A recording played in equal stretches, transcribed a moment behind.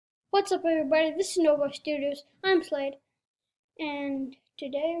What's up, everybody? This is NERF Studios. I'm Slade, and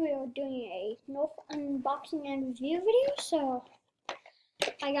today we are doing a NERF unboxing and review video. So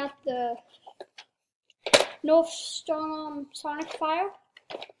I got the NERF Strong Sonic Fire.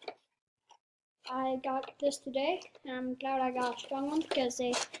 I got this today, and I'm glad I got a strong one because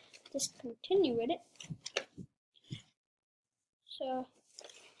they just continue with it. So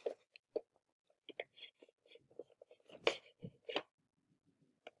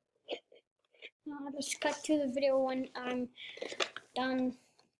I'll just cut to the video when I'm done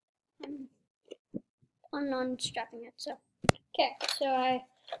unstrapping it. So okay, so I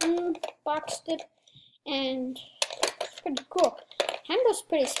unboxed it, and it's pretty cool. Handle's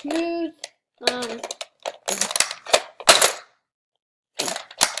pretty smooth.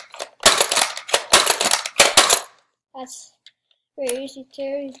 That's very easy to.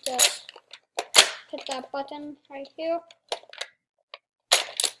 You just hit that button right here,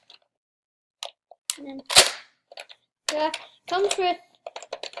 and then yeah, comes with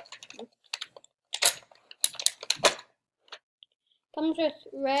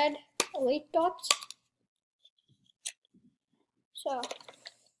red elite dots. So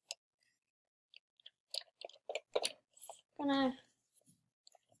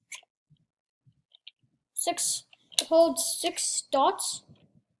it holds 6 dots.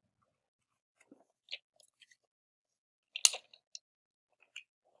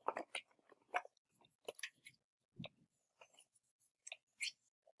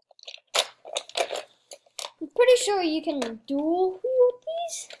 I'm pretty sure you can dual wield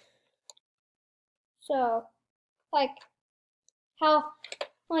these. So,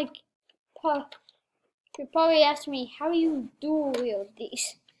 you probably asked me, how do you dual wield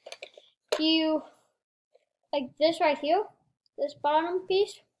these? You, like this right here, this bottom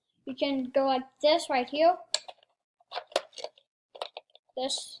piece, you can go like this right here.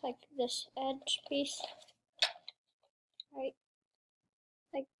 This, like this edge piece,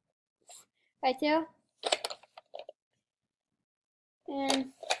 right there.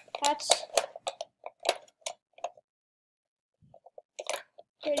 And that's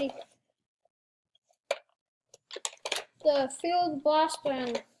pretty. The field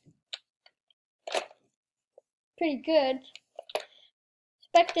blaster, pretty good.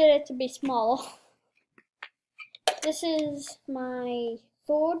 Expected it to be small. This is my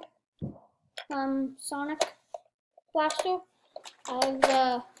third Sonic blaster. I have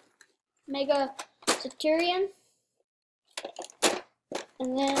the Mega Satyrian,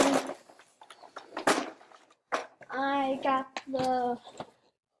 and then I got the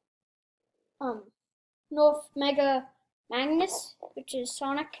NERF Mega Magnus, which is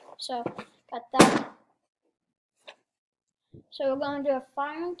Sonic, so got that. So we're going to do a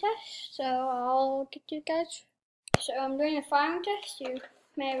firing test, so I'll get you guys. So I'm doing a firing test. You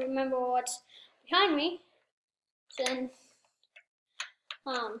may remember what's behind me. It's in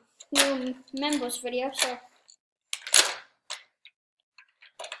new members video, so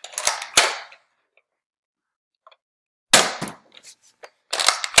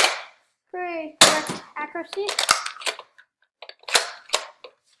pretty correct accuracy.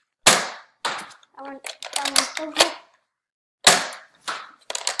 I went down my over.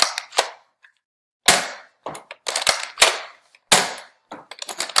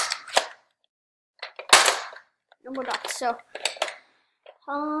 Number dots. So,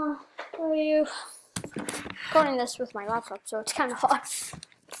 are you recording this with my laptop? So it's kind of hard.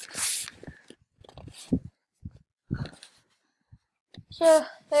 So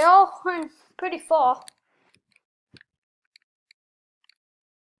they all went pretty far.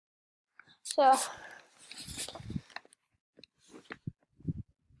 So,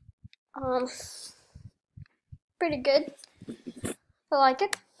 pretty good. I like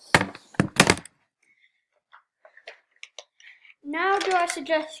it. Now, do I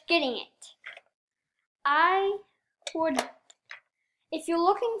suggest getting it? I would, if you're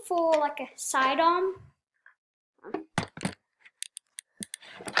looking for like a sidearm,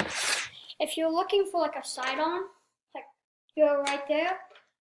 like you're right there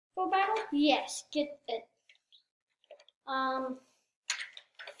for battle, yes, get it.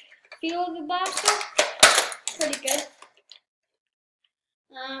 Feel the blaster, pretty good.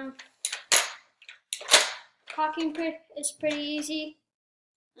 Cocking is pretty easy.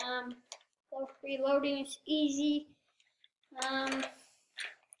 Reloading is easy.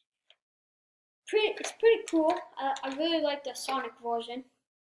 It's pretty cool. I really like the Sonic version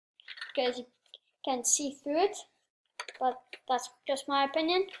because you can see through it, but that's just my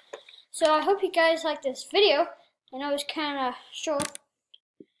opinion. So I hope you guys like this video. I know it's kind of short,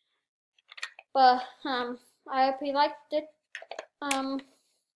 but I hope you liked it.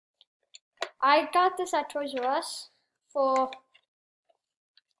 I got this at Toys R Us for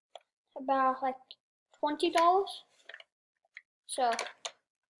about like $20. So,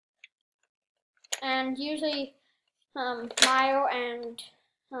 and usually Mayo and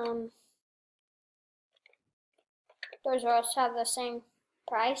Toys R Us have the same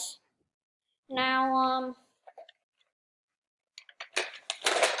price. Now,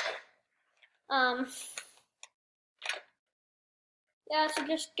 yeah, so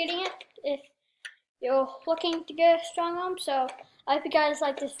just getting it if you're looking to get a strong arm. So I hope you guys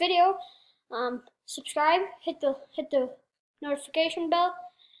like this video. Subscribe, hit the notification bell,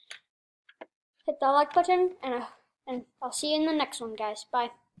 hit the like button, and I'll see you in the next one, guys.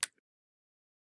 Bye.